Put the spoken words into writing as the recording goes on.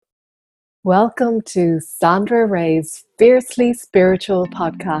Welcome to Sandra Ray's Fiercely Spiritual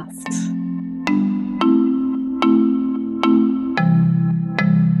podcast.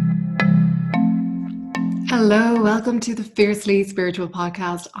 Hello, welcome to the Fiercely Spiritual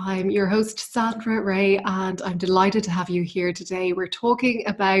podcast. I'm your host, Sandra Ray, and I'm delighted to have you here today. We're talking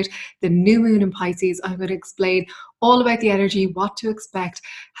about the new moon in Pisces. I'm going to explain all about the energy, what to expect,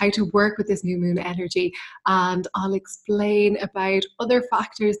 how to work with this new moon energy, and I'll explain about other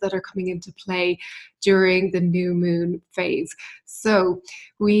factors that are coming into play during the new moon phase. So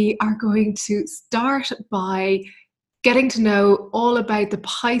we are going to start by getting to know all about the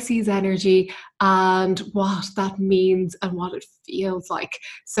Pisces energy and what that means and what it feels like.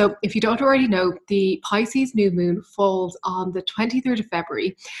 So if you don't already know, the Pisces new moon falls on the 23rd of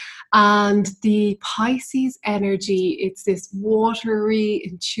February. And the Pisces energy, it's this watery,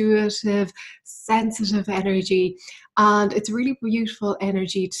 intuitive, sensitive energy. And it's really beautiful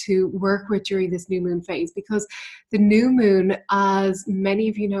energy to work with during this new moon phase, because the new moon, as many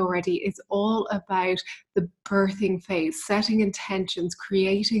of you know already, is all about the birthing phase, setting intentions,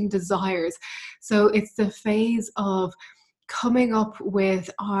 creating desires. So it's the phase of coming up with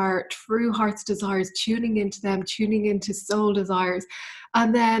our true heart's desires, tuning into them, tuning into soul desires,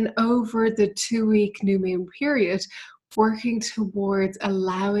 and then over the 2-week new moon period, working towards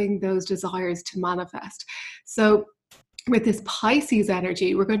allowing those desires to manifest. So with this Pisces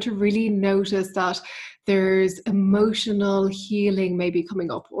energy, we're going to really notice that there's emotional healing maybe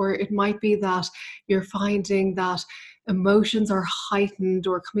coming up, or it might be that you're finding that emotions are heightened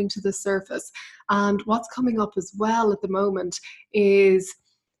or coming to the surface. And what's coming up as well at the moment is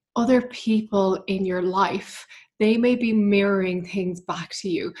other people in your life. They may be mirroring things back to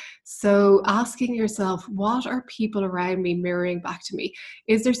you. So asking yourself, what are people around me mirroring back to me?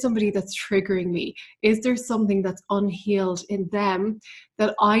 Is there somebody that's triggering me? Is there something that's unhealed in them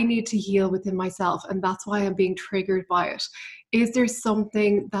that I need to heal within myself? And that's why I'm being triggered by it. Is there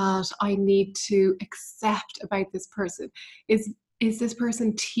something that I need to accept about this person? Is this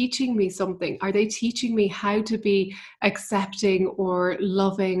person teaching me something? Are they teaching me how to be accepting or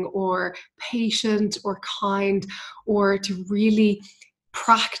loving or patient or kind, or to really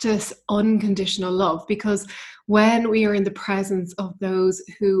practice unconditional love? Because when we are in the presence of those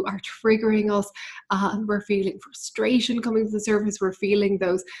who are triggering us and we're feeling frustration coming to the surface, we're feeling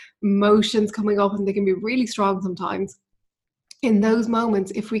those emotions coming up, and they can be really strong sometimes. In those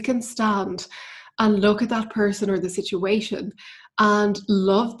moments, if we can stand and look at that person or the situation and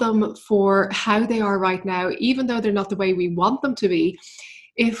love them for how they are right now, even though they're not the way we want them to be,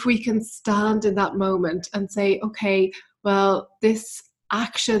 if we can stand in that moment and say, okay, well, this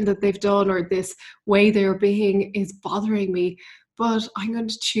action that they've done or this way they're being is bothering me, but I'm going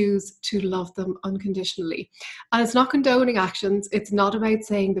to choose to love them unconditionally. And it's not condoning actions. It's not about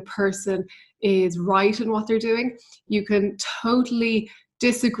saying the person is right in what they're doing. You can totally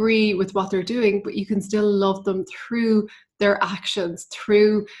disagree with what they're doing, but you can still love them through their actions,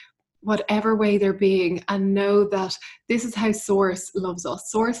 through whatever way they're being, and know that this is how Source loves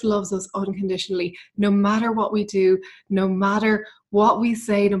us. Source loves us unconditionally. No matter what we do, no matter what we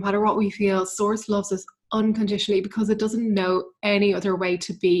say, no matter what we feel, Source loves us unconditionally, because it doesn't know any other way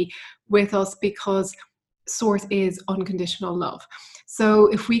to be with us, because Source is unconditional love. So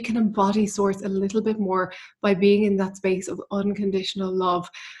if we can embody Source a little bit more by being in that space of unconditional love,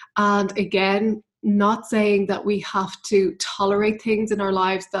 and again, not saying that we have to tolerate things in our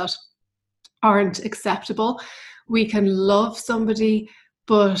lives that aren't acceptable. We can love somebody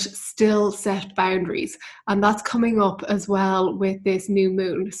but still set boundaries. And that's coming up as well with this new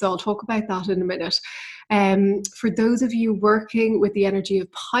moon. So I'll talk about that in a minute. For those of you working with the energy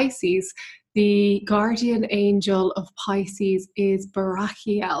of Pisces, the guardian angel of Pisces is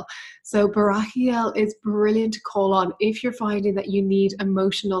Barachiel. So Barachiel is brilliant to call on if you're finding that you need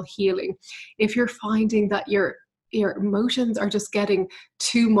emotional healing, if you're finding that your emotions are just getting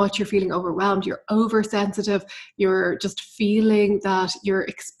too much, you're feeling overwhelmed, you're oversensitive, you're just feeling that you're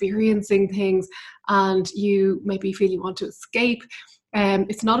experiencing things and you maybe feel you want to escape.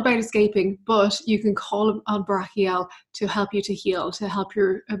 It's not about escaping, but you can call on Barachiel to help you to heal, to help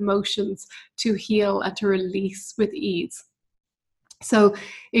your emotions to heal and to release with ease. So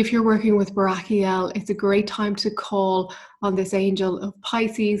if you're working with Barachiel, it's a great time to call on this angel of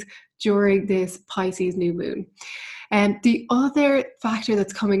Pisces during this Pisces new moon. And the other factor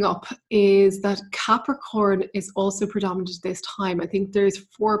that's coming up is that Capricorn is also predominant at this time. I think there's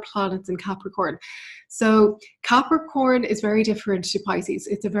 4 planets in Capricorn. So Capricorn is very different to Pisces.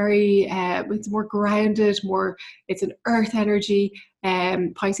 It's a very, it's more grounded, it's an earth energy.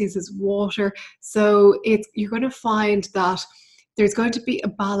 Pisces is water. So you're going to find that there's going to be a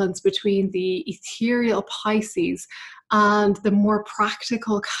balance between the ethereal Pisces and the more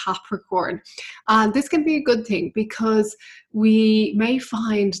practical Capricorn. And this can be a good thing, because we may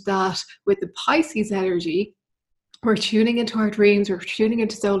find that with the Pisces energy, we're tuning into our dreams, we're tuning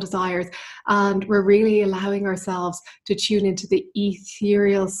into soul desires, and we're really allowing ourselves to tune into the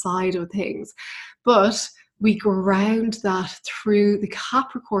ethereal side of things. But we ground that through the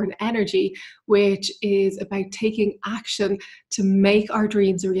Capricorn energy, which is about taking action to make our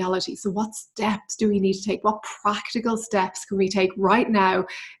dreams a reality. So what steps do we need to take? What practical steps can we take right now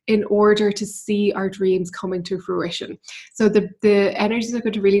in order to see our dreams coming to fruition? So the energies are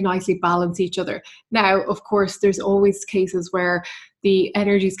going to really nicely balance each other. Now, of course, there's always cases where the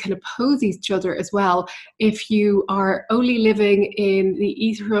energies can oppose each other as well. If you are only living in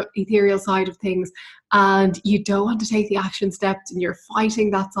the ethereal side of things, and you don't want to take the action steps, and you're fighting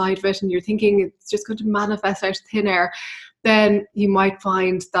that side of it, and you're thinking it's just going to manifest out of thin air, then you might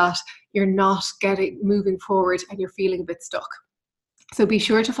find that you're not moving forward and you're feeling a bit stuck. So be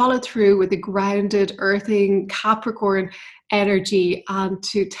sure to follow through with the grounded, earthing Capricorn energy and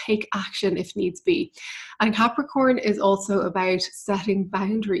to take action if needs be. And Capricorn is also about setting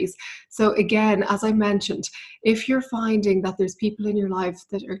boundaries. So again, as I mentioned, if you're finding that there's people in your life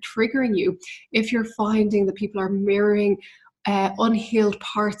that are triggering you, if you're finding that people are mirroring unhealed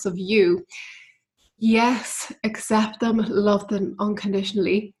parts of you, yes, accept them, love them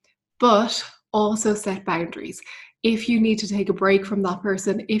unconditionally, but also set boundaries. If you need to take a break from that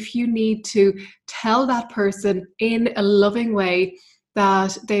person, if you need to tell that person in a loving way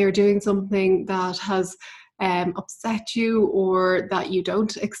that they are doing something that has upset you, or that you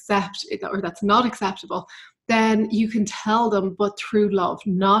don't accept, or that's not acceptable, then you can tell them, but through love,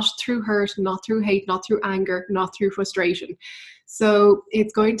 not through hurt, not through hate, not through anger, not through frustration. So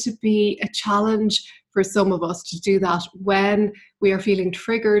it's going to be a challenge for some of us to do that when we are feeling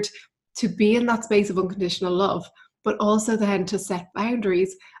triggered, to be in that space of unconditional love, but also then to set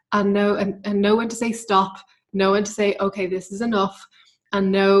boundaries and know when to say stop, know when to say, okay, this is enough,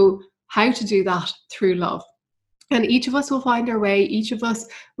 and know how to do that through love. And each of us will find our way. Each of us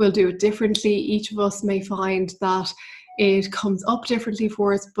will do it differently. Each of us may find that it comes up differently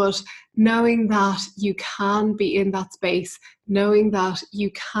for us, but knowing that you can be in that space, knowing that you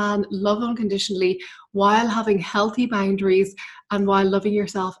can love unconditionally while having healthy boundaries and while loving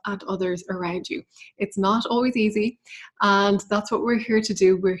yourself and others around you. It's not always easy, and that's what we're here to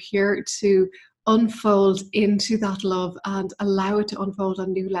do. We're here to unfold into that love and allow it to unfold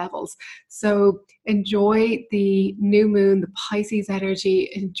on new levels. So enjoy the new moon, the Pisces energy.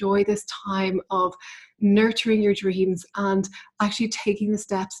 Enjoy this time of nurturing your dreams and actually taking the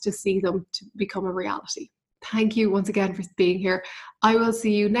steps to see them to become a reality. Thank you once again for being here. I will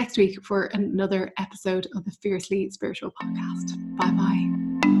see you next week for another episode of the Fiercely Spiritual Podcast. Bye bye.